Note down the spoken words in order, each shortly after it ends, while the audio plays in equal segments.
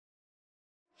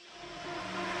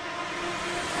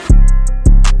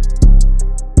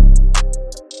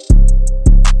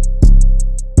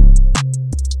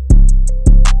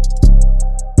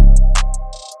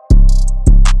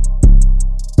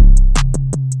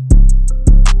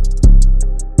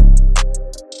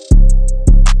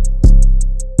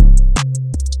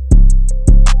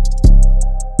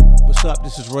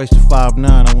Royce the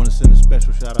 5'9". I want to send a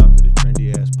special shout out to the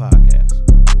Trendy Ass Podcast.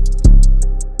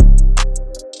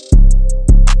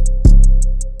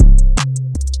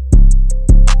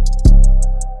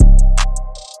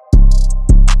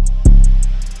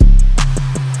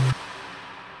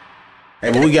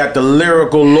 Hey, but we got the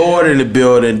lyrical lord in the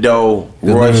building, though.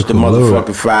 Royce the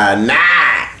motherfucking 5'9".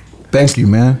 Thank you,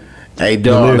 man. Hey,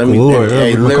 dog,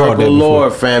 lyrical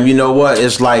lord, fam. You know what?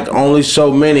 It's like only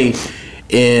so many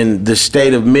in the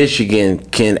state of Michigan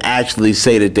can actually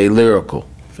say that they lyrical.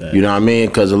 Fact. You know what I mean?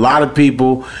 Because a lot of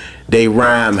people, they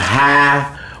rhyme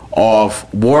high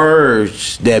off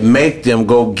words that make them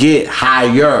go get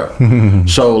higher.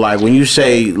 So, like, when you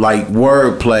say, like,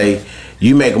 wordplay,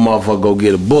 you make a motherfucker go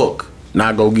get a book.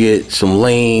 Not go get some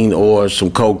lean or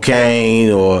some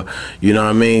cocaine or, you know what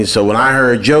I mean? So when I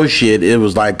heard your shit, it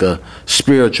was like a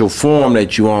spiritual form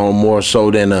that you on more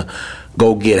so than a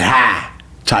go get high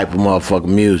type of motherfucking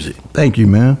music. Thank you,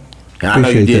 man. And I know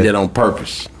you did that on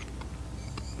purpose.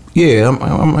 Yeah,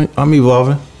 I'm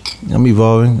evolving. I'm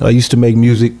evolving. I used to make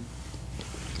music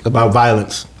about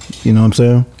violence, you know what I'm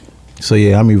saying? So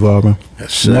yeah, I'm evolving.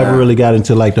 Yes, never really got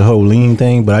into like the whole lean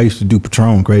thing, but I used to do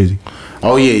Patron crazy.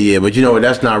 Oh yeah, but you know what?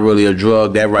 That's not really a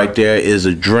drug. That right there is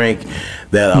a drink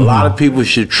that a lot of people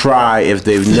should try if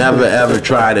they've never ever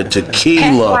tried a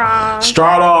tequila.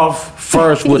 Start off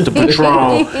first with the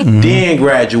Patron, then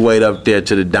graduate up there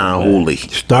to the Don Julio.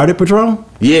 Started Patron?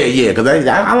 Yeah, because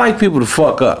I like people to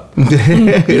fuck up. You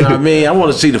know what I mean? I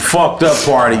want to see the fucked up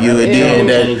part of you, and then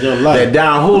that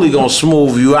Don Julio gonna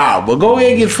smooth you out. But go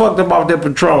ahead and get fucked up off that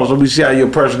Patron so we see how your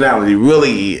personality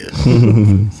really is.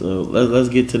 So let's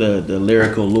get to the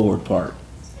lyrical lord part.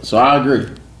 So I agree.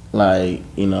 Like,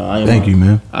 you know, Thank you,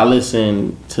 man. I go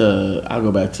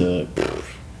back to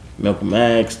Malcolm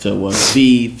X, to What's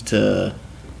Beef, to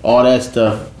all that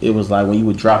stuff. It was like when you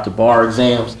would drop the bar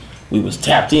exams, we was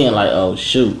tapped in like, oh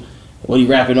shoot, what are you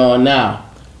rapping on now?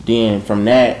 Then from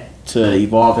that to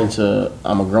evolve into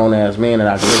I'm a grown ass man that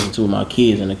I can listen to with my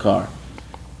kids in the car.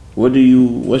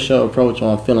 What's your approach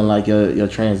on feeling like your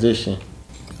transition?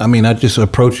 I mean, I just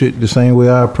approach it the same way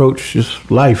I approach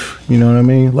just life. You know what I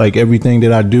mean? Like everything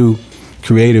that I do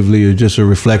creatively is just a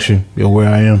reflection of where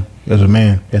I am as a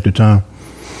man at the time.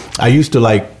 I used to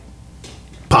like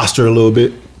posture a little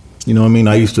bit. You know what I mean?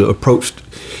 I used to approach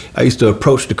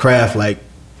the craft like,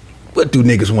 what do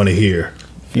niggas want to hear?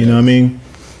 You know what I mean?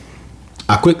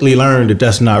 I quickly learned that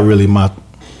that's not really the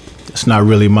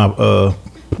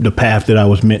path that I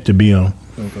was meant to be on.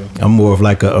 Okay. I'm more of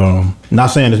like a, not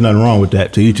saying there's nothing wrong with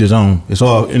that, to each his own. It's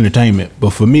all entertainment. But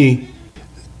for me,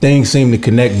 things seem to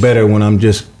connect better when I'm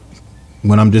just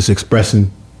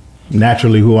expressing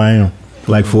naturally who I am.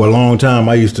 Like for a long time,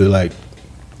 I used to like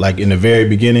in the very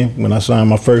beginning, when I signed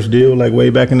my first deal, like way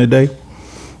back in the day,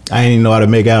 I didn't even know how to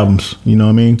make albums, you know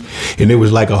what I mean? And there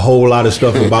was like a whole lot of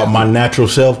stuff about my natural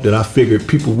self that I figured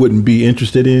people wouldn't be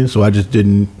interested in, so I just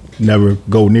never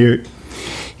go near it.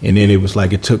 And then it was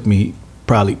like, it took me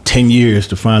probably 10 years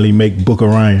to finally make Book of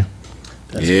Ryan.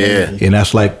 That's crazy. And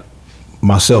that's like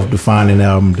my self-defining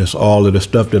album. That's all of the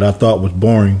stuff that I thought was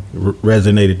boring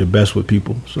resonated the best with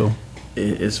people. So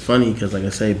it's funny because, like I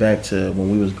say, back to when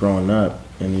we was growing up,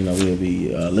 and you know we'd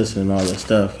be listening to all that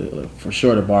stuff. For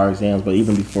sure, the bar exams, but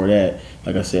even before that,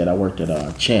 like I said, I worked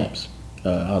at Champs.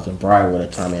 I was in Briarwood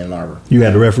at the time in Ann Arbor. You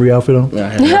had the referee outfit on? Yeah, I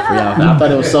had the referee outfit. I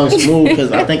thought it was so smooth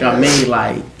because I think I made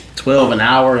like $12 an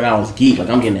hour, and I was geek, like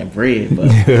I'm getting that bread.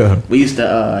 But we used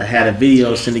to had a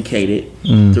video syndicated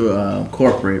through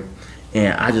corporate,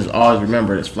 and I just always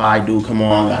remember this fly dude come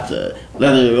on, got the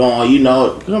leather on, you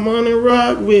know, come on and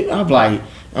rock with.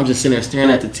 I'm just sitting there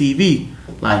staring at the TV,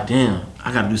 like damn,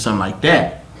 I got to do something like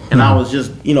that. And I was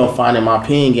just, you know, finding my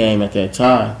pen game at that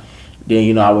time. Then,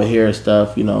 you know, I would hear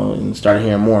stuff, you know, and started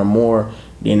hearing more and more.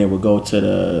 Then it would go to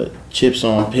the Chips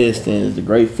on Pistons, the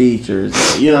great features,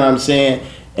 you know what I'm saying?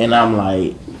 And I'm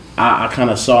like, I kind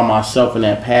of saw myself in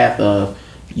that path of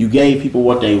you gave people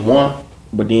what they want,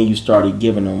 but then you started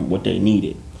giving them what they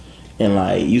needed. And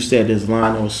like you said, this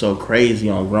line that was so crazy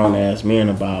on Grown Ass Men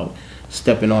about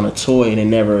stepping on a toy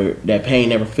and that pain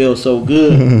never feels so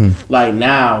good. Like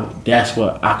now, that's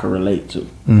what I can relate to.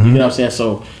 You know what I'm saying?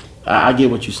 So I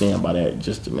get what you're saying about that,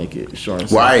 just to make it short and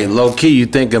simple. Right, low key, you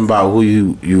thinking about who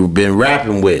you've been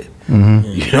rapping with. You know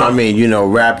what I mean? You know,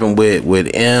 rapping with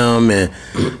M and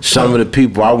some of the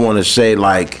people. I want to say,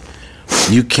 like,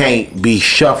 you can't be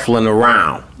shuffling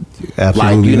around.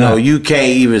 Absolutely like, you not. know, you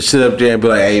can't even sit up there and be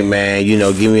like, hey, man, you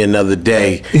know, give me another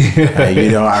day.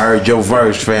 You know, I heard your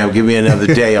verse, fam. Give me another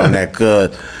day on that,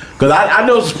 cuz I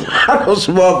know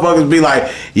some motherfuckers be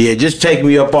like, yeah, just take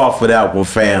me up off of that one,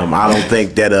 fam. I don't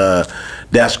think that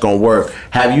that's gonna work.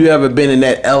 Have you ever been in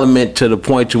that element to the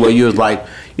point to where you was like,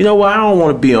 you know what, I don't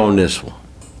want to be on this one?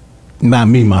 Not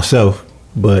me myself,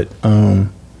 but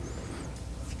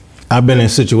I've been in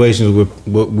situations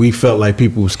where we felt like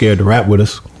people were scared to rap with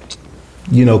us.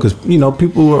 You know, because, you know,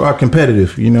 people are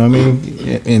competitive, you know what I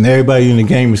mean? And everybody in the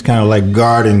game is kind of like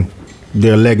guarding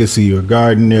their legacy or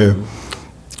guarding their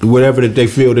whatever that they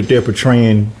feel that they're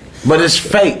portraying. But it's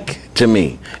fake to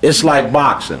me. It's like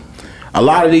boxing. A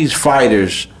lot of these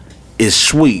fighters is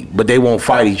sweet, but they won't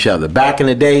fight each other. Back in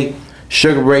the day,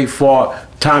 Sugar Ray fought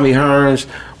Tommy Hearns,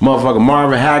 motherfucker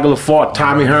Marvin Hagler fought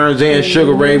Tommy Hearns and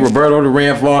Sugar Ray, Roberto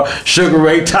Duran fought Sugar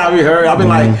Ray, Tommy Hearns. I mean,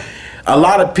 like, a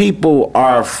lot of people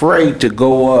are afraid to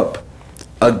go up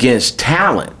against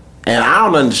talent. And I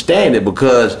don't understand it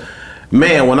because,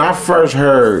 man, when I first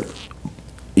heard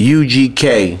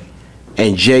UGK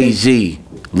and Jay-Z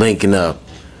linking up,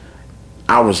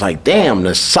 I was like, damn,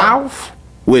 the South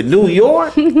with New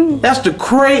York? That's the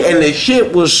crazy. And the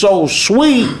shit was so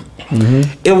sweet.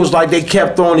 It was like they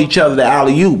kept throwing each other the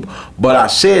alley-oop. But I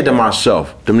said to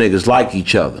myself, them niggas like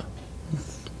each other.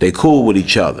 They cool with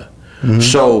each other.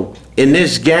 So in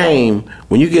this game,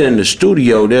 when you get in the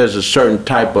studio, there's a certain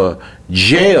type of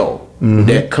gel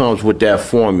that comes with that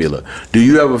formula. Do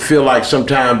you ever feel like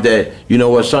sometimes that, you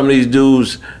know what, some of these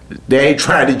dudes, they ain't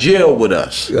trying to gel with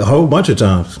us? A whole bunch of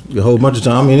times.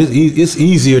 I mean, it's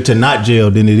easier to not gel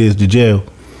than it is to gel.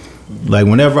 Like,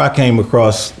 whenever I came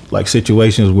across, like,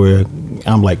 situations where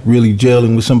I'm, like, really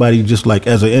gelling with somebody just, like,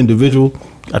 as an individual,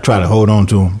 I try to hold on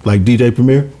to them. Like DJ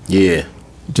Premier. Yeah.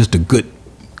 Just a good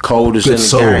coldest good in the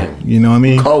soul, game. You know what I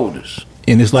mean? Coldest.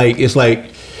 And it's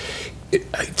like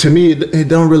to me, it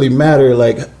don't really matter.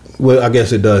 Like, well, I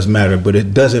guess it does matter, but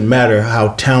it doesn't matter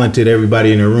how talented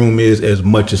everybody in the room is as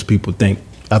much as people think.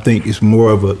 I think it's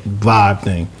more of a vibe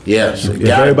thing. Yes. If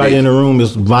everybody in the room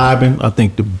is vibing, I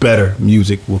think the better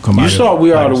music will come out. You saw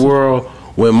We Are the World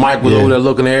when Mike was over there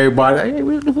looking at everybody. Like, hey, it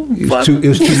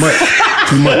was too much.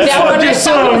 Too much. Fuck this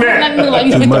song, man. Like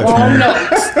you hit the wrong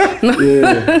notes.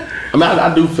 Yeah. I mean,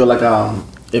 I do feel like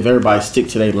if everybody stick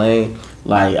to their lane,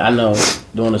 like, I know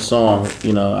doing a song,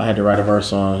 you know, I had to write a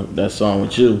verse on that song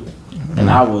with you, and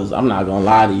I'm not gonna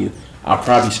lie to you, I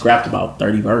probably scrapped about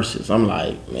 30 verses. I'm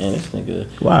like, man, this nigga.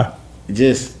 Why?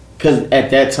 Just because at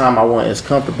that time I wasn't as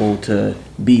comfortable to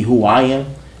be who I am,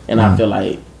 and I feel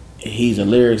like he's a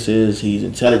lyricist, he's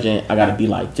intelligent, I gotta be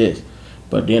like this.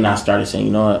 But then I started saying,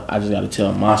 you know what, I just gotta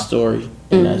tell my story,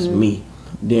 and that's me.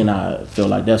 Then I feel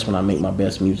like that's when I make my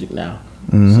best music now.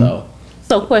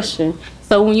 So question.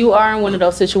 So when you are in one of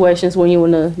those situations when you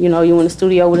in the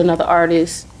studio with another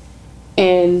artist,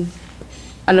 and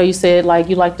I know you said like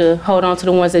you like to hold on to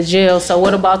the ones that gel. So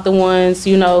what about the ones,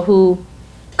 you know, who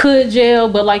could gel,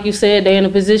 but like you said, they in a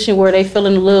position where they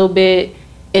feeling a little bit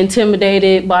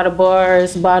intimidated by the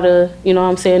bars, by the, you know what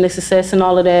I'm saying, the success and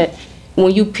all of that.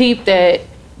 When you peep that,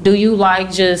 do you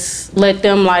like just let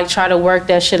them like try to work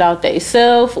that shit out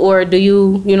themselves, or do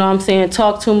you, you know what I'm saying,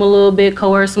 talk to them a little bit,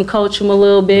 coerce them, coach them a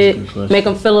little bit, make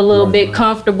them feel a little bit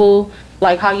comfortable,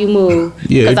 like how you move?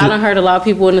 Because I done heard a lot of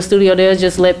people in the studio, they'll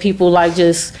just let people like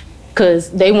just, because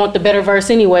they want the better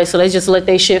verse anyway, so they just let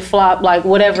their shit flop, like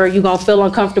whatever, you gonna feel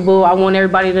uncomfortable, I want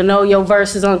everybody to know your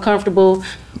verse is uncomfortable,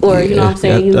 or you know what I'm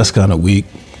saying? That's kind of weak.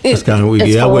 That's kind of weak.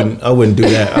 Yeah, I wouldn't do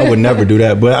that. I would never do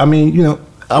that. But I mean, you know,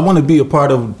 I want to be a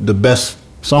part of the best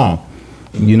song.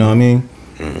 You know what I mean?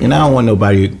 And I don't want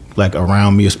nobody like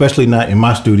around me, especially not in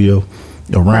my studio,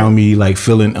 around me like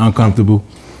feeling uncomfortable.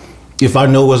 If I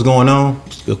know what's going on,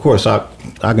 of course I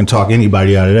can talk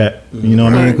anybody out of that. You know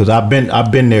what I mean? Because I've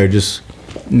been there, just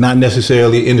not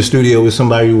necessarily in the studio with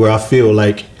somebody where I feel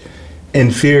like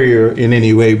inferior in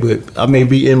any way, but I may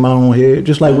be in my own head,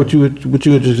 just like what you were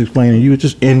just explaining. You were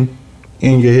just in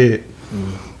your head.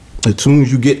 As soon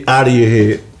as you get out of your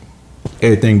head,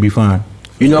 everything be fine.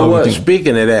 You know what?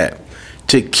 Speaking of that,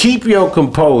 to keep your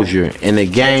composure in a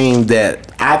game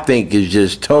that I think is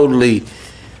just totally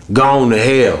gone to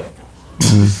hell,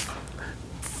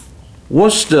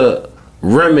 what's the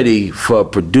remedy for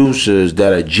producers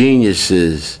that are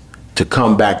geniuses to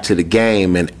come back to the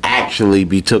game and actually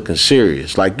be taken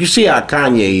serious? Like, you see how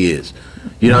Kanye is.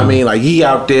 You know what I mean? Like, he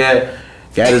out there,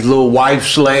 got his little wife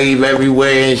slave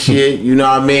everywhere and shit, you know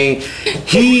what I mean?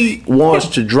 He wants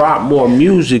to drop more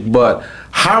music, but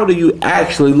how do you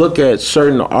actually look at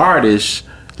certain artists,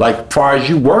 like as far as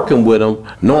you working with them,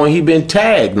 knowing he been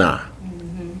tagged now?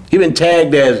 He been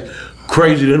tagged as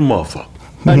crazy than a motherfucker.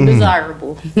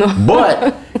 Undesirable.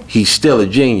 But he's still a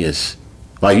genius.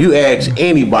 Like, you ask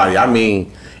anybody, I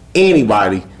mean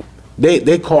anybody,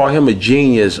 they call him a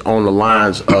genius on the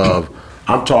lines of,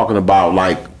 I'm talking about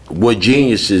like what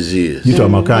geniuses is. You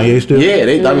talking about Kanye still? Yeah,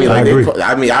 I agree.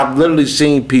 I've literally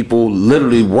seen people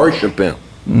literally worship him.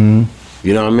 Mm-hmm.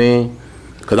 You know what I mean?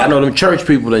 Because I know them church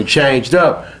people done changed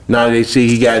up. Now they see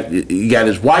he got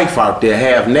his wife out there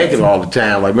half naked all the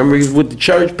time. Like, remember he's with the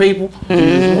church people?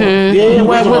 Mm-hmm. Yeah,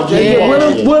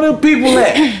 where them people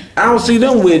at? I don't see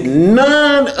them with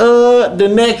none of the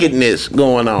nakedness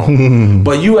going on.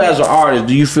 But you as an artist,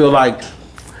 do you feel like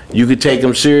you could take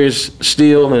them serious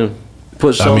still and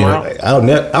put something out?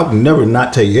 I would never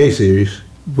not take Ye serious.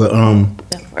 But,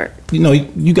 you know,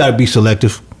 you got to be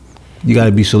selective. You got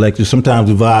to be selective. Sometimes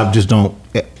the vibe just don't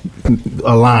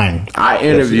align. I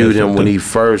interviewed him when he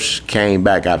first came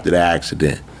back after the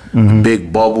accident. Mm-hmm.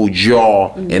 Big bubble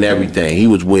jaw and everything. He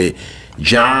was with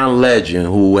John Legend,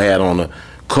 who had on a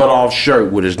cut-off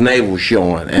shirt with his navel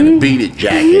showing and a beaded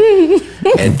jacket,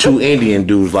 and 2 Indian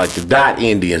dudes, like the Dot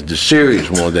Indians, the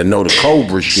serious ones that know the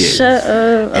Cobra shit. Shut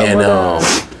up. And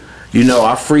you know,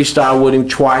 I freestyled with him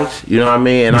twice. You know what I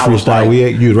mean? And I was like,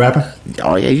 you rapping?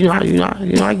 Oh yeah, you know,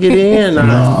 I get in.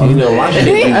 You know, my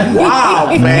shit was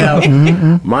wild, man.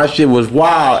 Mm-hmm. My shit was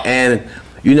wild, and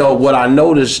you know what I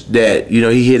noticed that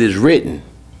he hit his written.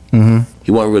 Mm-hmm.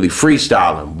 He wasn't really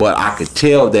freestyling, but I could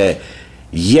tell that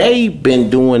Ye been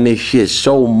doing this shit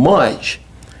so much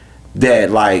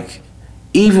that, like,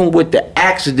 even with the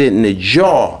accident in the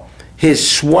jaw,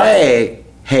 his swag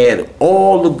had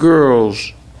all the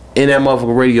girls in that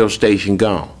motherfucking radio station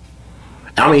gone.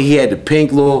 I mean, he had the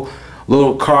pink little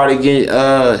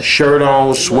cardigan shirt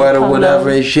on, sweater, whatever,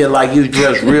 and shit. Like, he was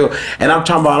dressed real. And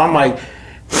I'm like,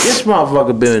 this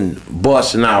motherfucker been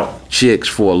busting out chicks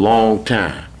for a long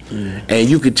time. And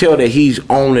you could tell that he's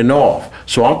on and off.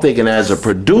 So I'm thinking, as a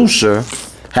producer,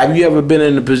 have you ever been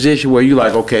in a position where you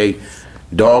like, okay,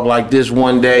 dog like this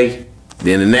one day,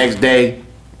 then the next day,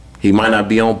 he might not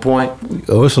be on point?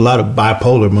 Oh, it's a lot of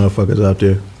bipolar motherfuckers out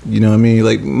there. You know what I mean?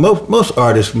 Like, most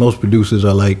artists, most producers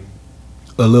are like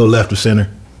a little left of center,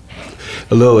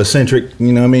 a little eccentric,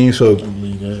 you know what I mean? So,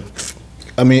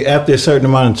 I mean, after a certain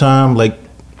amount of time, like,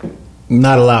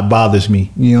 not a lot bothers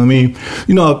me, you know what I mean?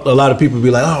 You know, a lot of people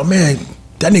be like, oh man,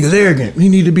 that nigga's arrogant, he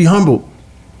need to be humble.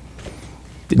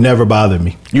 It never bothered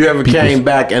me. You ever came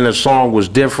back and the song was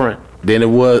different than it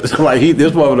was? Like,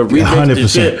 this one would have remixed the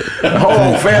shit. Hold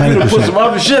on, fam, you done put some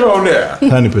other shit on there.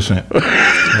 100%.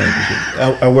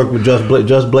 I worked with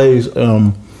Just Blaze,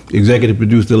 executive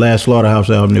produced the last Slaughterhouse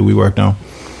album that we worked on.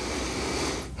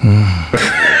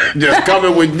 Just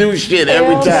coming with new shit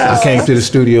every time. I came to the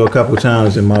studio a couple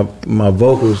times and my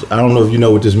vocals, I don't know if you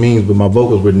know what this means, but my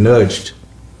vocals were nudged.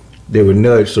 They were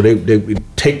nudged, so they would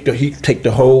take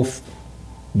the whole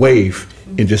wave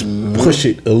and just push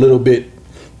it a little bit,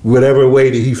 whatever way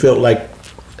that he felt like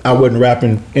I wasn't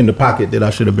rapping in the pocket that I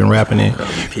should have been rapping in.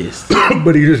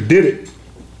 But he just did it.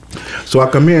 So I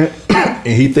come in and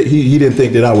he didn't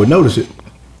think that I would notice it.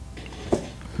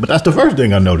 But that's the first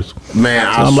thing I noticed. Man,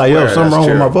 so I'm like, yo, something wrong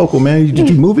with my vocal, man. Did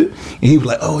you move it? And he was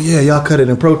like, oh yeah, y'all cut it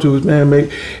in Pro Tools, man.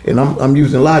 Maybe. And I'm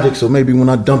using Logic, so maybe when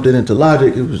I dumped it into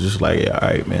Logic, it was just like, yeah, all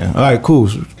right, man. All right, cool.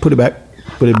 Put it back.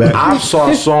 I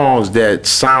saw songs that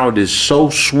sounded so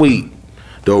sweet,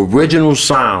 the original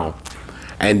sound,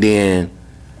 and then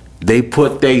they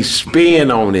put their spin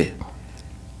on it.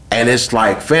 And it's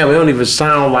like, fam, it don't even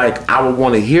sound like I would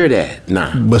want to hear that.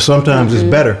 Nah. But sometimes it's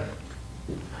better.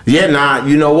 Yeah, nah,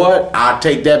 you know what? I'll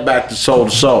take that back to Soul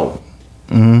to Soul.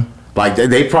 Mm-hmm. Like,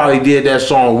 they probably did that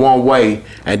song one way,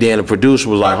 and then the producer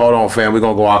was like, hold on, fam, we're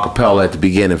going to go a cappella at the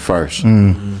beginning first.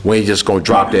 Mm-hmm. We ain't just going to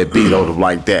drop that beat on them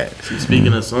like that. See,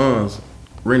 speaking of songs,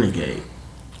 Renegade.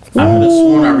 I could have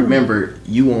sworn I remember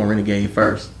you on Renegade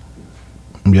first.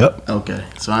 Yep. Okay,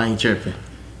 so I ain't tripping.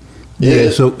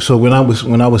 Yeah, so when I was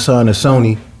signed to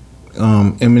Sony,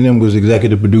 Eminem was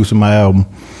executive producing my album.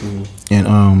 Mm-hmm.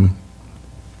 And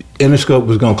Interscope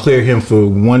was gonna clear him for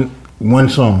one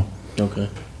song, okay,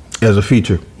 as a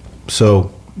feature.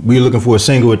 So we were looking for a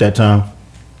single at that time.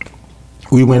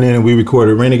 We went in and we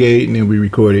recorded Renegade, and then we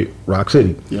recorded Rock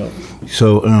City. Yep.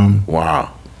 So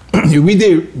wow, we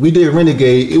did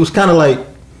Renegade. It was kind of like,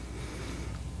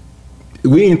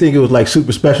 we didn't think it was like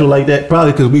super special like that.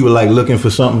 Probably because we were like looking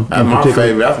for something.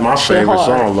 That's my favorite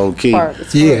song, low key.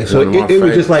 Yeah, so it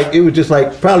was just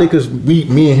like probably because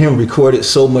me and him recorded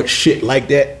so much shit like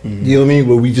that. Mm-hmm. You know what I mean?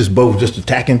 Where we just both just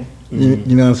attacking. Mm-hmm.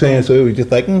 You know what I'm saying? So it was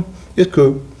just like, it's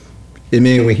cool. And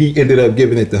then when he ended up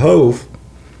giving it to Hove,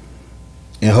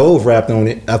 and Hove rapped on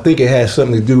it, I think it has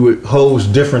something to do with Hove's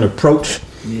different approach.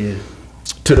 Yeah.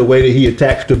 To the way that he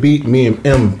attacks the beat. Me and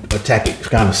M attack it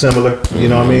kind of similar, you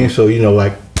know what I mean? So,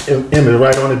 like M is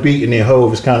right on the beat, and then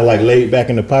Hove is kind of like laid back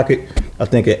in the pocket. I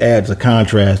think it adds a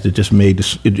contrast. It just made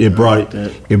this. It brought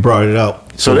it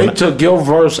out. So they took your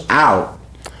verse out,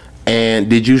 and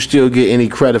did you still get any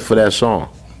credit for that song?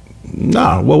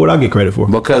 Nah, what would I get credit for?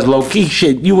 Because low key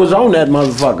shit, you was on that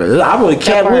motherfucker. I would have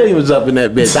Cat Williams up in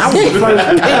that bitch. I was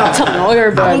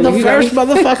the first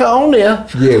motherfucker on there.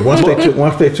 Yeah,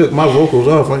 once they took my vocals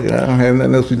off, I don't have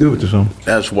nothing else to do with the song.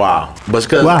 That's wild. But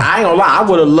because I ain't gonna lie, I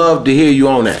would have loved to hear you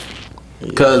on that.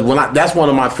 Because that's one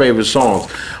of my favorite songs.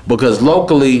 Because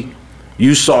locally,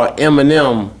 you saw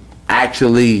Eminem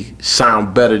actually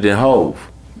sound better than Hove.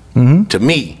 To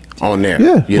me. On there,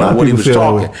 yeah, you know what he was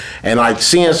talking, and like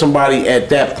seeing somebody at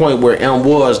that point where M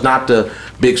was not the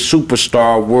big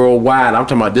superstar worldwide. I'm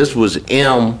talking about this was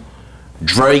M,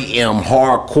 Dre M,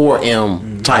 hardcore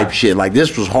M type shit. Like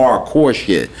this was hardcore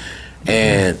shit,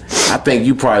 and I think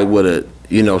you probably would have,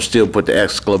 you know, still put the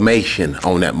exclamation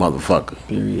on that motherfucker.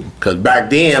 Because back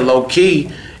then, low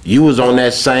key, you was on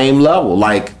that same level.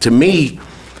 Like to me,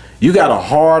 you got a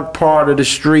hard part of the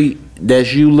street.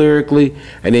 That's you lyrically,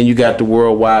 and then you got the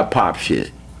worldwide pop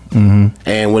shit. And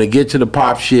when it get to the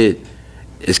pop shit,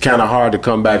 it's kind of hard to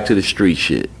come back to the street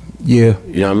shit. Yeah.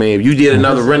 You know what I mean? If you did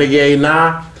another Renegade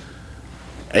now,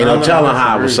 ain't no telling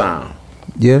how it would sound.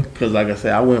 Yeah. Because like I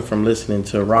said, I went from listening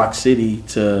to Rock City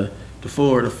to the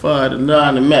Four, the Fud, the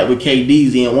Nine, the Met with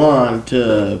KDZ and Juan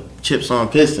to Chips on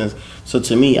Pistons. So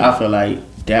to me, I feel like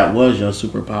that was your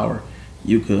superpower.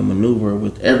 You could maneuver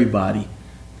with everybody.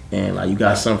 And like you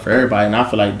got something for everybody, and I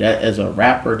feel like that as a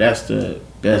rapper, that's the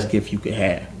best gift you could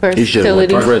have. You should have went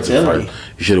to prison first.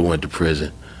 You should have went to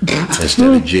prison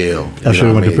instead of jail. I should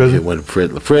have went to prison. Went to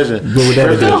prison. Prison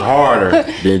is harder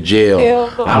than jail.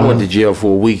 I went to jail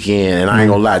for a weekend, and I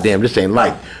ain't gonna lie, damn, this ain't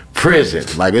like prison.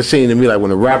 Like it seemed to me like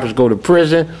when the rappers go to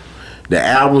prison, the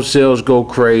album sales go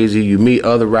crazy. You meet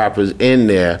other rappers in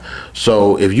there.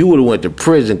 So if you would have went to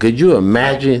prison, could you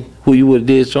imagine who you would have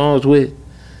did songs with?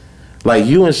 Like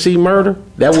UNC Murder,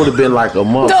 that would have been like a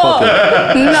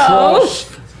motherfucker. No.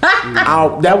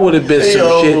 That would have been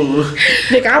some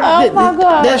shit. Nigga, my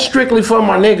God. That's strictly for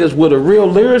my niggas with a real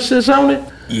lyricist on it.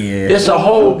 Yeah, it's a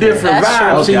whole different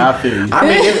vibe. See, I feel you. I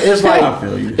mean,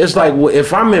 it's like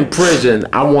if I'm in prison,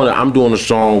 I'm doing a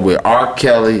song with R.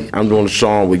 Kelly. I'm doing a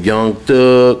song with Young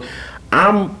Thug.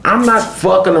 I'm not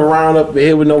fucking around up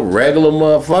here with no regular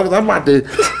motherfuckers.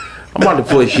 I'm about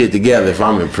to put shit together if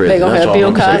I'm in prison. They gonna have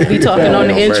Bill Cosby talking on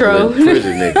the intro.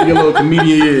 Prison, nigga. You a little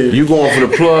comedian. You going for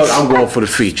the plug, I'm going for the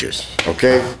features.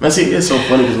 Okay? Man, see, it's so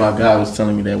funny because my guy was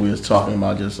telling me that we was talking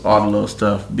about just all the little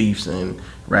stuff, beefs and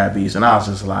rap beefs, and I was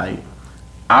just like,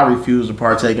 I refuse to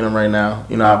partake in them right now.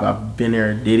 You know, I've been there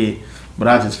and did it, but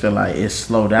I just feel like it's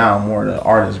slowed down more the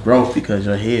artist growth because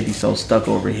your head be so stuck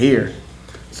over here.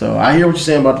 So I hear what you're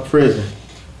saying about the prison,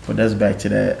 but that's back to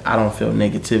that. I don't feel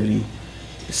negativity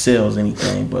sells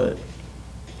anything, but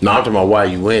no, I'm talking about why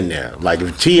you in there. Like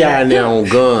if T.I. in there on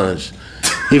guns,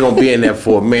 he gonna be in there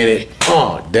for a minute.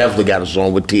 Definitely got a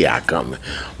song with T.I. coming.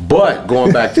 But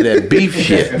going back to that beef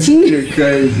shit,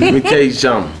 let me tell you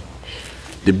something.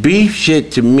 The beef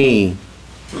shit to me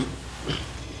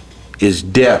is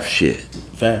death shit.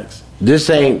 Facts. This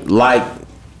ain't like,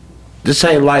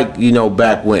 you know,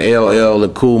 back when LL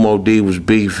and Kool Moe Dee was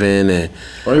beefing and,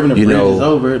 or even the bridge is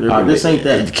over. This ain't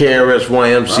that. KRS-One,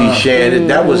 MC Shannon,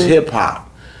 that was hip hop.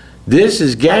 This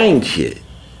is gang shit.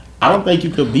 I don't think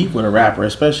you could beef with a rapper,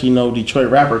 especially, you know,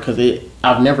 Detroit rapper, because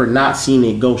I've never not seen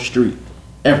it go street,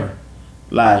 ever.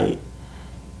 Like,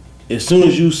 as soon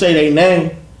as you say their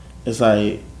name, it's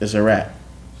like, it's a rap.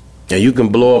 And you can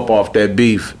blow up off that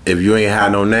beef if you ain't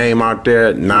had no name out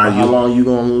there. How long you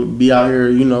gonna be out here,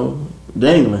 you know,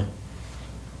 dangling?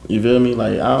 You feel me?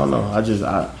 Like, I don't know.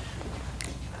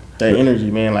 That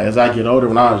energy, man. Like, as I get older,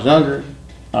 when I was younger,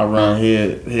 I run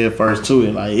head first to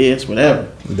it. Like, yeah, it's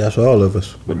whatever. That's all of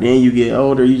us. But then you get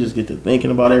older, you just get to thinking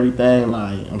about everything.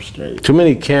 Like, I'm straight. Too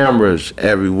many cameras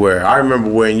everywhere. I remember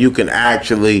when you can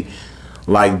actually,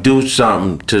 like, do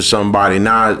something to somebody.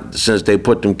 Now, since they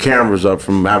put them cameras up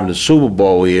from having the Super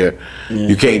Bowl here,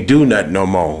 you can't do nothing no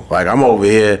more. Like, I'm over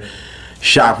here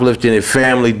shoplifting at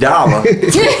Family Dollar.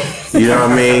 You know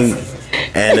what I mean?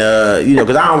 And, you know,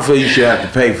 because I don't feel you should have to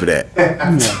pay for that.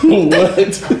 What? You know what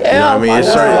I mean?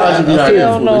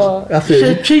 It's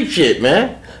certain cheap shit,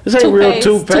 man. This ain't real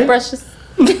toothpaste. Toothbrushes.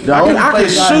 I can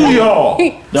sue y'all.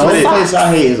 The only place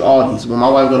I hate is Aldi's. When my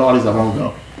wife go to Aldi's, I won't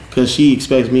go. Because she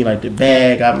expects me, like, the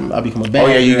bag, I become a bag. Oh,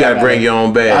 yeah, you got to bring your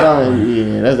own bag.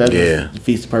 That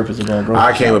defeats the purpose of going grocery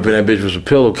I came up in that bitch with some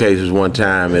pillowcases one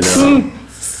time, and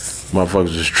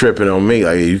Motherfuckers just tripping on me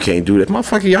like, you can't do that.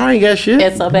 Motherfucker, y'all ain't got shit.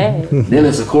 It's so bad. Then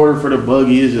it's a quarter for the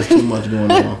buggy. It's just too much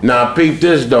going on. Now, peep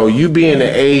this, though. You being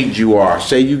the age you are,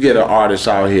 say you get an artist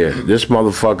out here. This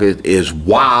motherfucker is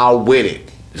wild with it.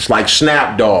 It's like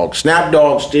Snap Dogg. Snap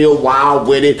Dogg still wild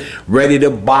with it, ready to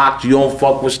box. You don't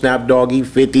fuck with Snap Dogg, he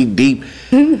 50 deep.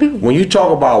 When you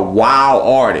talk about wild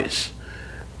artists,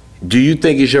 do you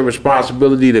think it's your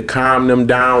responsibility to calm them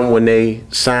down when they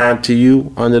sign to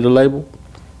you under the label?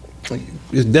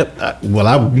 Well,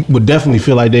 I would definitely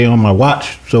feel like they on my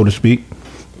watch, so to speak.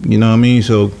 You know what I mean?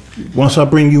 So once I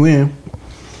bring you in,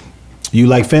 you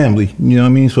like family. You know what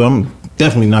I mean? So I'm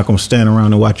definitely not gonna stand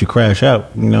around and watch you crash out.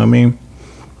 You know what I mean?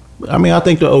 I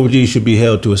think the OGs should be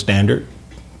held to a standard,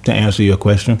 to answer your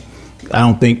question. I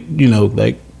don't think,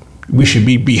 like, we should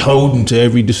be beholden to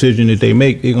every decision that they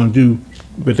make. They're gonna do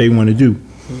what they want to do.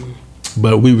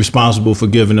 But we responsible for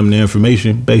giving them the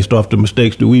information based off the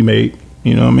mistakes that we made.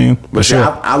 You know what I mean? But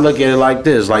sure. I look at it like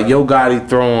this. Like, Yo Gotti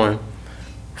throwing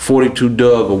 42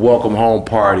 Doug a welcome home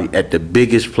party at the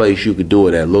biggest place you could do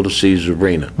it at, Little Caesars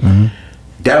Arena. Mm-hmm.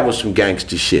 That was some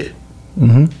gangster shit.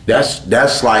 Mm-hmm.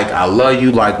 That's like, I love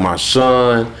you like my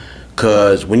son.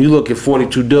 Cause when you look at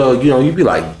 42 Doug, you be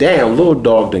like, damn, Little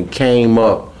Dog done came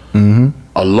up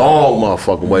a long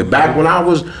motherfucking way. Back when I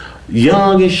was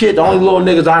young and shit, the only little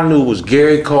niggas I knew was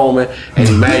Gary Coleman and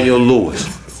Emmanuel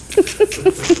Lewis.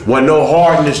 Wasn't no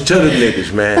hardness to the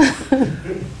niggas,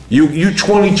 man. You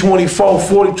 2024,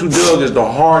 42 Doug is the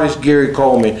hardest Gary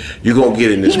Coleman you gonna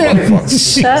get in this motherfucker.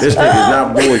 This nigga's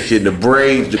not bullshit. The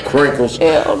braids, the crinkles. The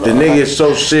nigga is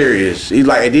so serious. He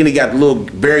like, and then he got the little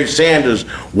Barry Sanders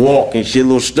walk and shit,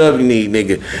 little stubby knee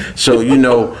nigga. So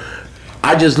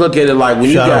I just look at it like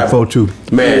when Shout you got out 42.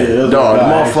 Man, dog, the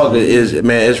motherfucker is,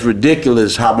 man, it's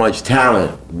ridiculous how much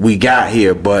talent we got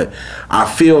here, but I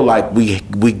feel like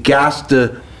we got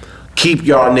to keep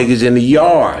y'all niggas in the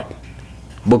yard,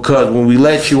 because when we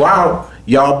let you out,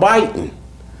 y'all biting.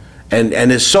 And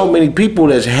there's so many people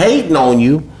that's hating on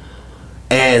you,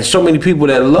 and so many people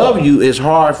that love you. It's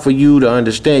hard for you to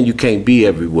understand you can't be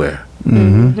everywhere.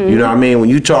 Mm-hmm. You know what I mean? When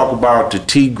you talk about the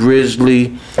T Grizzly,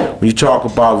 when you talk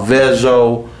about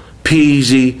Vezzo,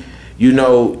 Peasy,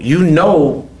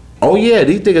 oh yeah,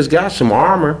 these niggas got some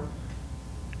armor.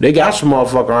 They got some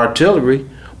motherfucking artillery.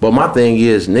 But my thing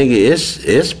is, nigga,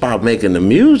 it's about making the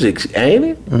music, ain't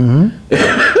it? Mm-hmm.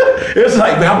 It's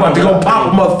like, man, I'm about to go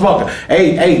pop a motherfucker.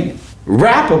 Hey,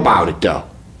 rap about it though.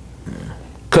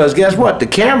 Cause guess what? The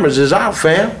cameras is out,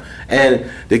 fam.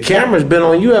 And the camera's been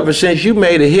on you ever since you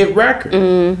made a hit record.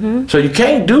 Mm-hmm. So you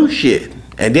can't do shit.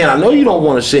 And then I know you don't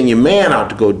want to send your man out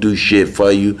to go do shit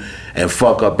for you and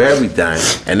fuck up everything.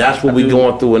 And that's what we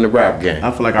going through in the rap game.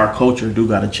 I feel like our culture do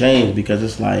gotta change, because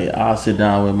it's like, I'll sit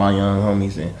down with my young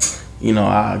homies and,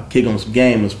 I kick them some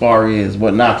game as far as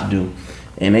what not to do.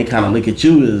 And they kind of look at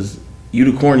you as,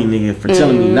 you the corny nigga for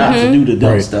telling me not to do the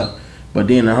dumb stuff. But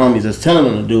then the homies that's telling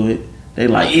them to do it, they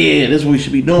like, yeah, this is what we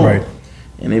should be doing. Right.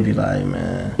 And they be like,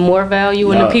 man. More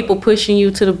value in the people pushing you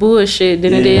to the bullshit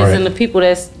than it is in the people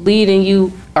that's leading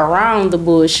you around the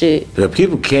bullshit. The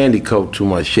people candy coat too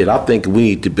much shit. I think we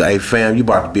need to be, hey fam, you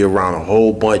about to be around a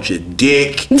whole bunch of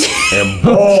dick and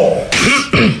ball.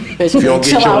 If you don't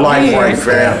get your life right,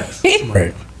 fam.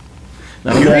 Right.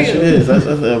 Now, let me ask you this. That's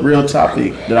a real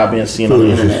topic that I've been seeing on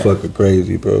the internet. This is fucking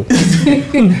crazy, bro.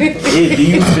 Do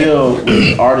you feel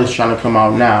with artists trying to come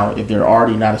out now, if they're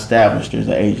already not established, there's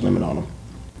an age limit on them?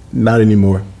 Not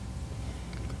anymore.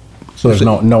 So there's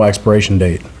no expiration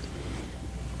date?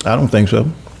 I don't think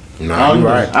so. No, you're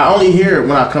right. I only hear it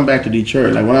when I come back to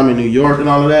Detroit. Like when I'm in New York and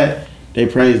all of that, they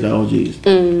praise the OGs.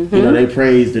 Mm-hmm. They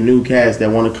praise the new cats that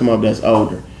want to come up that's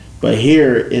older. But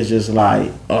here it's just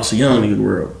like, oh, it's a young nigga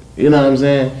world. You know what I'm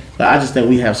saying? But I just think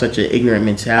we have such an ignorant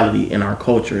mentality, and our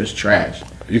culture is trash.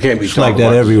 You can't be talking like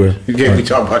that everywhere. You can't be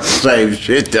talking about the same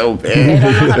shit though, man. They don't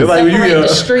know how to separate the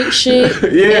street shit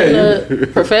and the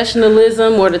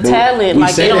professionalism or the talent.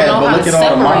 Like they don't know how to separate that shit. But look at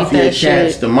all the mafia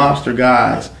cats, the mobster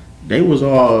guys. They was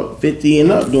all 50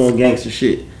 and up doing gangster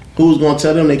shit. Who's gonna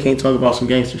tell them they can't talk about some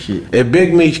gangster shit? If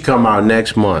Big Meech come out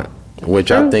next month,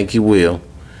 which I think he will,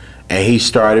 and he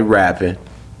started rapping,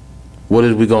 what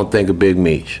is we gonna think of Big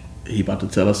Meech? He about to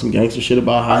tell us some gangster shit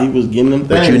about how he was getting them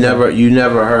things. But you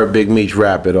never heard Big Meech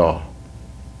rap at all.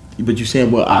 But you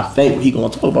saying, well, I think what he gonna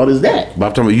talk about is that. But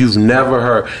I'm talking about, you've never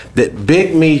heard that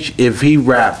Big Meech, if he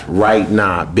rapped right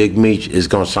now, Big Meech is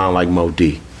gonna sound like Mo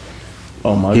D.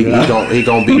 Oh my God. He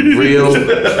gonna be real.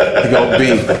 He gonna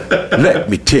be. Let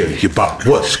me tell you about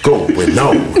what's going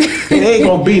on. It ain't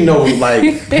gonna be no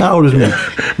like. How old is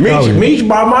Meech? Meech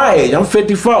by my age. I'm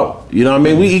 54. You know what I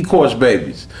mean? We eat course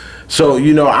babies. So,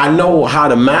 you know, I know how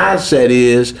the mindset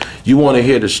is. You want to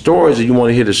hear the stories and you want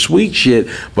to hear the sweet shit,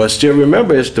 but still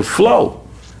remember it's the flow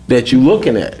that you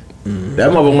looking at. Mm-hmm.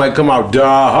 That motherfucker might come out,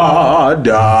 da,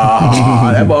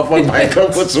 da. That motherfucker might come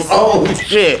with some old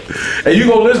shit. And you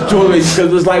gonna listen to it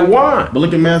because it's like wine. But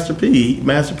look at Master P.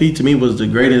 Master P to me was the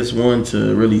greatest one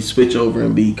to really switch over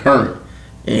and be current.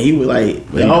 And he was like,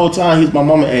 the whole time he's my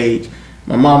mama age.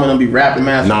 My mama and I be rapping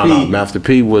Master P. No, Master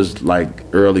P was like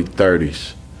early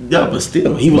 30s. Yeah, but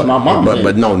still, he was my mama.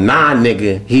 But no,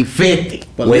 nigga, he 50.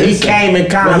 But when he came in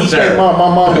concert. When he came on, my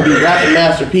mom would be rapping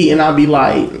Master P, and I'd be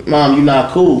like, Mom, you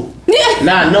not cool.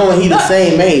 Not knowing he the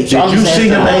same age. Did you see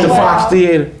him at the Fox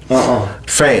Theater? Uh-uh.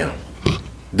 Fam,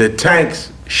 the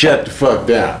Tanks shut the fuck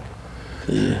down.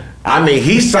 Yeah. I mean,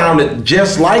 he sounded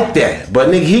just like that. But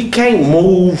nigga, he can't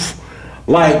move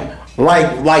like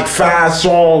 5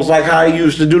 songs like how he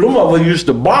used to do. Them motherfuckers used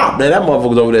to bop. Man, that motherfucker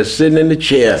was over there sitting in the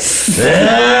chair. That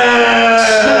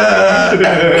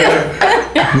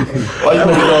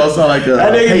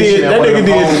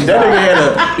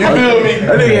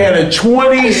nigga had a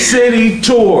 20-city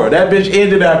tour. That bitch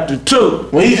ended after 2.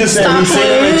 When he just said he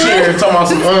sitting in the chair talking about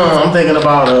some I'm thinking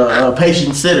about a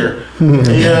patient sitter. You know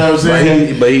what I'm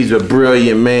saying? But he's a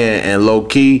brilliant man, and low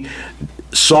key,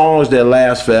 songs that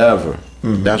last forever.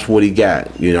 Mm-hmm. That's what he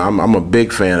got. You know, I'm a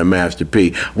big fan of Master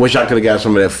P. Wish I could have got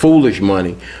some of that Foolish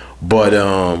money, but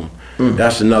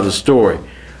that's another story.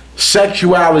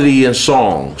 Sexuality in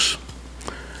songs.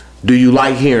 Do you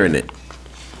like hearing it?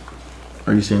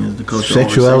 Are you saying it's the culture?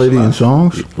 Sexuality in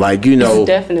songs? Like, you know,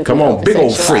 come on, big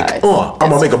old freak. I'm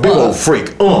gonna make a big old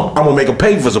freak. I'm gonna make a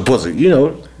pay for some pussy. You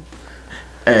know.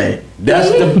 Hey, that's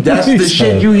the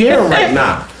shit you hear right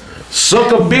now.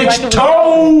 Suck a bitch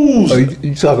toes. Are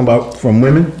you talking about from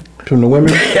women? From the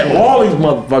women? All these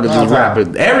motherfuckers is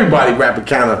rapping. Everybody rapping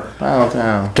kind of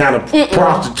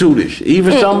prostitutish.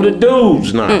 Even some of the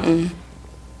dudes now.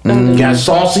 Got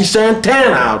Saucy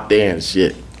Santana out there and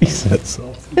shit. He said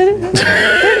saucy.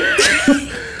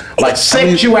 Like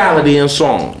sexuality in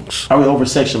songs. Are we over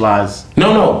sexualized?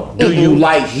 No. Do you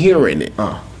like hearing it?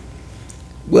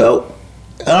 Well,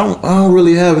 I don't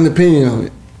really have an opinion on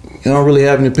it. I don't really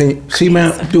have an opinion. See,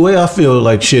 man, the way I feel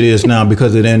like shit is now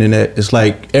because of the internet, it's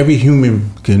like every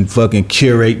human can fucking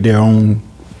curate their own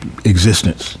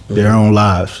existence, their own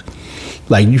lives.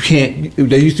 Like you can't,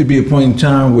 there used to be a point in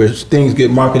time where things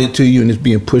get marketed to you and it's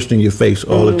being pushed in your face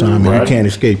all the time and you can't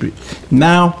escape it.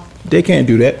 Now, they can't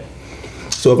do that.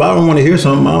 So if I don't want to hear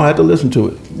something, I don't have to listen to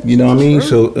it. You know what I mean?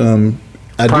 So, prime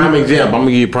example, I'm gonna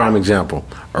give you a prime example.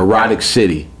 Erotic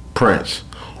City, Prince.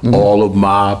 All of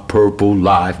my purple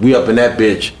life. We up in that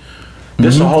bitch.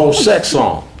 This a whole sex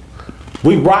song.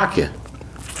 We rocking.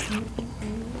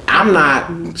 I'm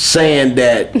not saying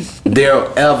that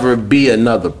there'll ever be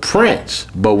another Prince,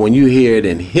 but when you hear it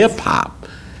in hip hop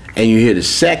and you hear the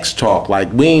sex talk,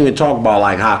 like we ain't even talk about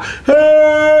like how,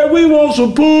 hey, we want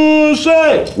some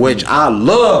pussy, which I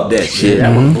love that shit.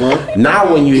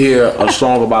 Now when you hear a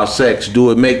song about sex, do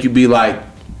it make you be like,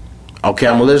 okay,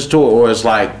 I'm gonna listen to it, or it's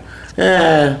like,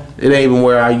 it ain't even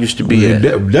where I used to be at.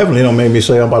 Definitely don't make me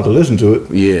say I'm about to listen to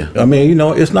it. Yeah. I mean, you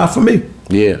know, it's not for me.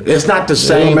 Yeah. It's not the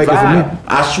same vibe.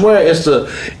 I swear it's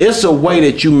a way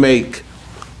that you make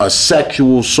a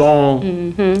sexual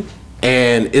song,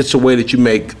 and it's a way that you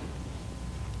make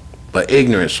an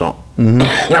ignorant song.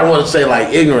 I want to say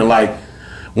like ignorant, like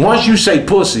once you say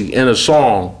pussy in a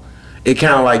song, it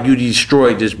kind of like you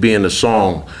destroyed this being a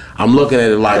song. I'm looking at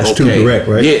it like, that's okay, too direct,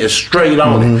 right? Yeah, it's straight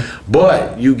on it.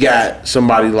 But you got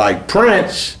somebody like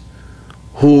Prince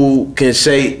who can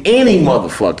say any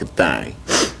motherfucking thing,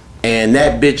 and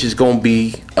that bitch is gonna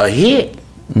be a hit.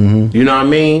 You know what I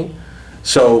mean?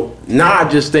 So now I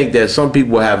just think that some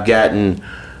people have gotten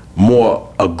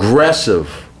more aggressive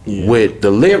with the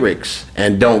lyrics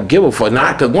and don't give a fuck.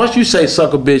 Not because once you say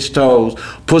suck a bitch toes,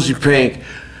 pussy pink,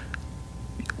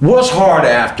 what's harder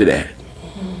after that?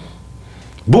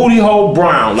 Booty hole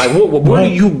brown. Like, where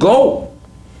do you go?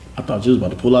 I thought you was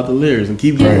about to pull out the lyrics and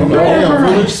keep going. But you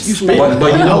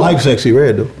know, I like Sexy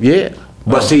Red though. Yeah.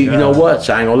 But see, you know what?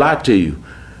 So I ain't gonna lie to you.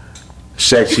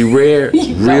 Sexy Red,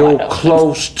 real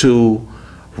close to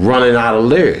running out of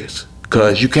lyrics.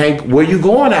 Cause you can't, where you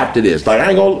going after this? Like I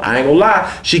ain't gonna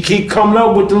lie. She keep coming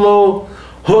up with the little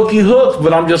hooky hooks,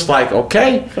 but I'm just like,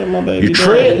 okay, you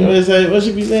treading. What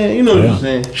she be saying? You know what you're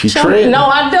saying. She treading. No,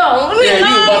 I don't. Yeah,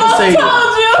 you about to say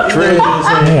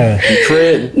that. She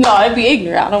treading. No, it'd be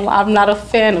ignorant. I'm not a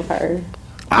fan of her.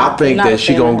 I think that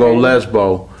she gonna go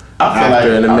lesbo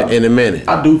in a minute.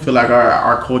 I do feel like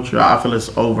our culture, I feel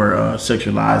it's over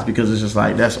sexualized because it's just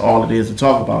like that's all it is to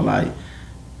talk about. Like,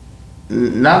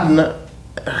 not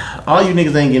all you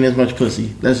niggas ain't getting as much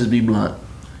pussy. Let's just be blunt.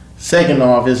 Second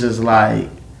off, it's just like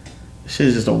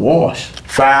shit's just a wash.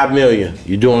 5 million.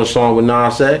 You doing a song with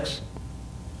non-sex?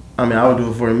 I mean, I would do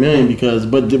it for $1 million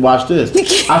but watch this.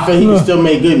 I feel he can still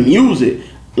make good music.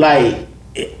 Like,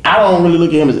 I don't really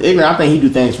look at him as ignorant. I think he do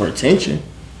things for attention.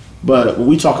 But when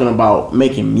we talking about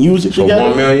making music together,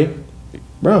 1 million,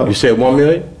 bro. You said 1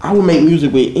 million? I would make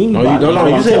music with anybody. No.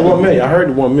 You said 1 million. I heard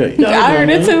the 1 million. I heard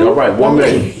it too. All right, 1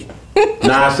 million.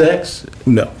 Non-sex?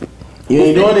 No. You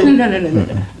ain't doing it?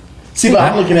 No. See, but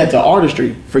I'm looking at the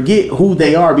artistry. Forget who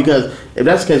they are, because if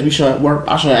that's the case,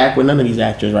 I shouldn't act with none of these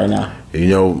actors right now. You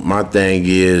know, my thing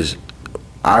is,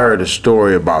 I heard a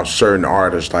story about certain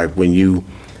artists, like when you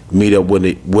meet up with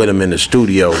them in the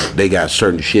studio, they got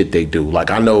certain shit they do. Like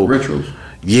I know rituals.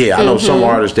 Yeah, I know some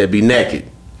artists that be naked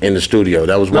in the studio.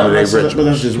 That was one of their rituals. But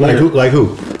that's just Like who? Like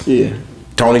who? Yeah.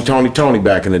 Tony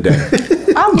back in the day.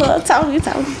 I love Tony.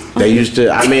 They used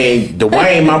to, I mean,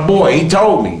 Dwayne, my boy, he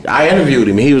told me. I interviewed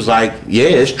him. He was like, yeah,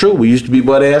 it's true. We used to be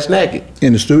butt-ass naked.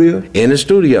 In the studio? In the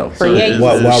studio. While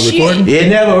recording? It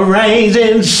never rains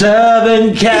in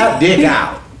Southern Cal. Dick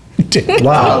out.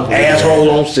 Wow. Asshole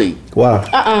on seat.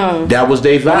 Wow. That was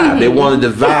their vibe. They wanted to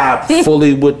vibe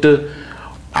fully with the,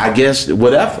 I guess,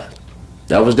 whatever.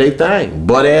 That was their thing.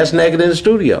 Butt-ass naked in the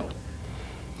studio.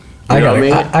 I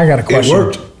got a question. It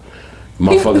worked.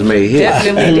 Motherfuckers made hits.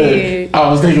 Definitely did. I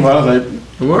was thinking about it. I was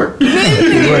like, it worked.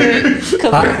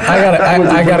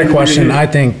 I got a question. I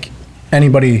think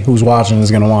anybody who's watching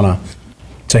is going to want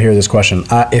to hear this question.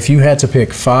 If you had to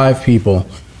pick 5 people,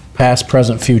 past,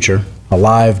 present, future,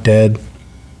 alive, dead,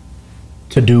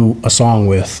 to do a song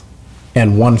with,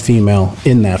 and 1 female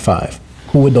in that 5,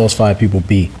 who would those 5 people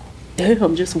be?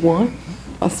 Damn, just one?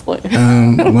 I swear.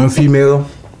 1 female.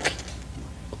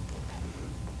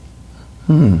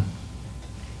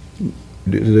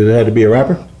 Does it have to be a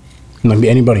rapper? It can be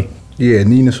anybody. Yeah,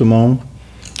 Nina Simone.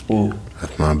 Ooh.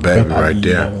 That's my baby right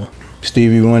there.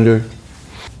 Stevie Wonder.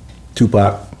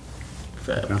 Tupac.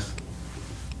 Facts.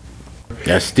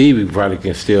 That Stevie probably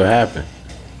can still happen.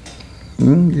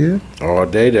 Yeah. All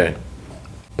day.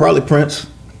 Probably Prince.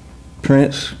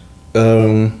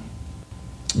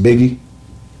 Biggie.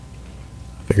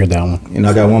 Figured that one. And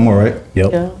I got one more, right?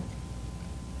 Yep. Yeah.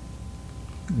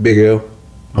 Big L.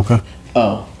 Okay.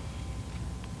 Oh.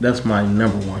 That's my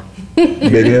number one.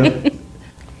 Big L.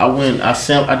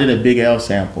 I did a Big L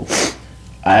sample.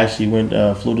 I actually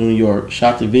flew to New York,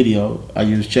 shot the video. I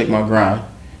used Check My Grind.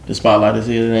 The spotlight is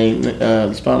his,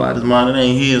 the spotlight is mine, it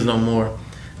ain't his no more.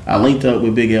 I linked up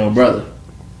with Big L brother.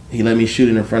 He let me shoot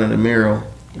it in front of the mirror.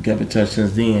 Kept in touch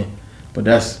since then. But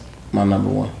that's my number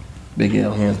one. Big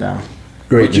L, hands down.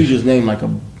 Great. But you just named like a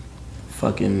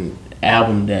fucking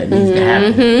album that needs to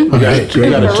happen. You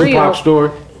got a For real. Tupac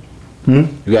story? You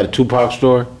got a Tupac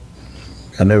story?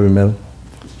 I never met him.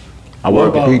 I'm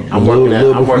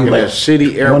working at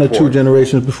City Airport. 1 or 2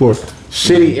 generations before.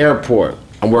 City Airport.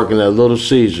 I'm working at Little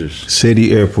Caesars.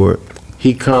 City Airport.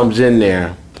 He comes in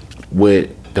there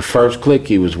with the first clique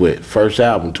he was with, first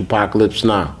album, Tupacalypse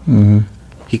Now.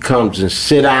 He comes and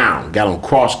sit down, got on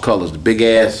cross colors, the big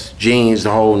ass jeans,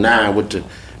 the whole 9 with the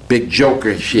big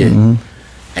Joker shit. And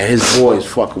his boys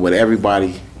fucking with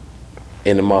everybody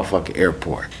in the motherfucking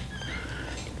airport.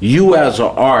 You as an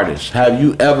artist, have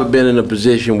you ever been in a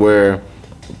position where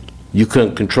you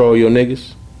couldn't control your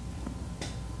niggas?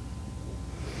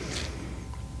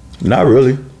 Not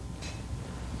really.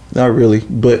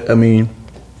 But I mean,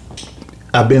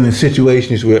 I've been in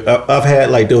situations where I've had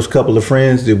like those couple of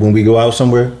friends that when we go out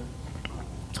somewhere,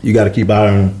 you got to keep eye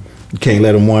on them. You can't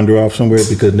let them wander off somewhere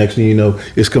because next thing you know,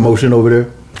 it's commotion over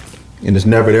there, and it's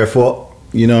never their fault.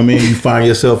 You know what I mean? You find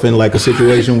yourself in like a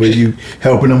situation where you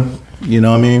helping them. You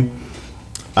know what I mean?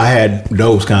 I had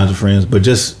those kinds of friends, but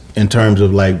just in terms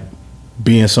of like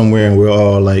being somewhere and we're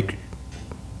all like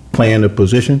playing a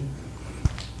position,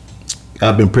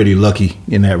 I've been pretty lucky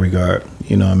in that regard.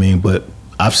 You know what I mean? But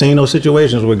I've seen those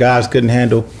situations where guys couldn't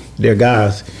handle their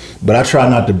guys, but I try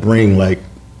not to bring like,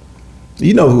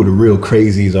 you know who the real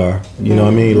crazies are. You know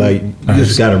what I mean? Like you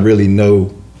just gotta really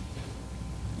know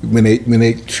when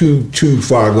they too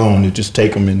far gone to just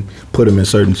take them and put them in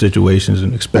certain situations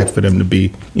and expect for them to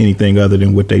be anything other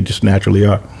than what they just naturally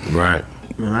are. Right.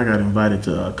 Man, I got invited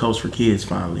to Coast for Kids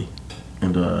finally,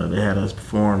 and they had us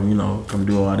perform, come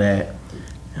do all that,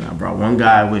 and I brought one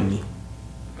guy with me.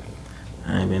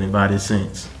 I ain't been invited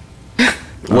since.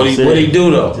 What he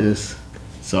do though? Just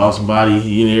saw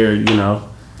somebody in there,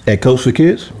 At Coach for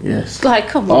Kids? Yes. Like,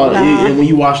 come on. And when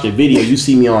you watch the video, you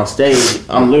see me on stage.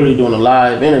 I'm literally doing a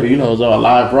live interview. You know, it's all a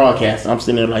live broadcast. I'm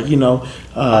sitting there like,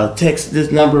 text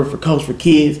this number for Coach for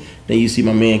Kids. Then you see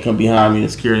my man come behind me, the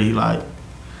security, like,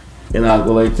 and I'll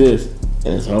go like this.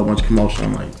 And it's a whole bunch of commotion.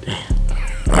 I'm like, damn.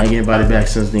 I ain't get anybody back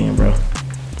since then, bro.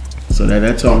 So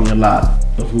that taught me a lot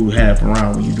of who to have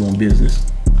around when you're doing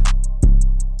business.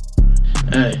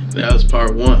 Hey, that was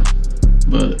part 1.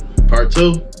 But part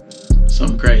 2,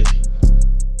 something crazy.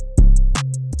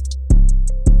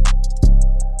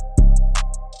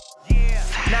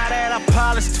 Now that I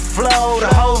polished the flow, the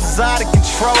hose is out of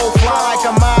control. Fly like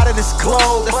I'm out of this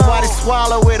globe. That's why they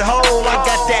swallow it whole. I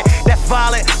got that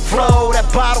violent flow,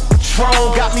 that bottle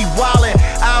Patron got me wildin'.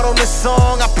 Out on this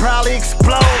song, I probably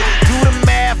explode. Do the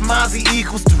math, Mozzie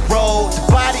equals the road. The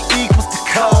body equals the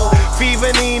code.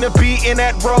 Fever Nina beating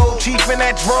that road, chief in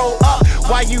that dro up.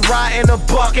 While you riding a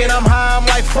bucket, I'm high, I'm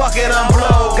like fuck it, I'm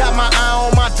blow. Got my eye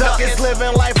on my duck, it's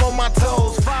living life on my toes.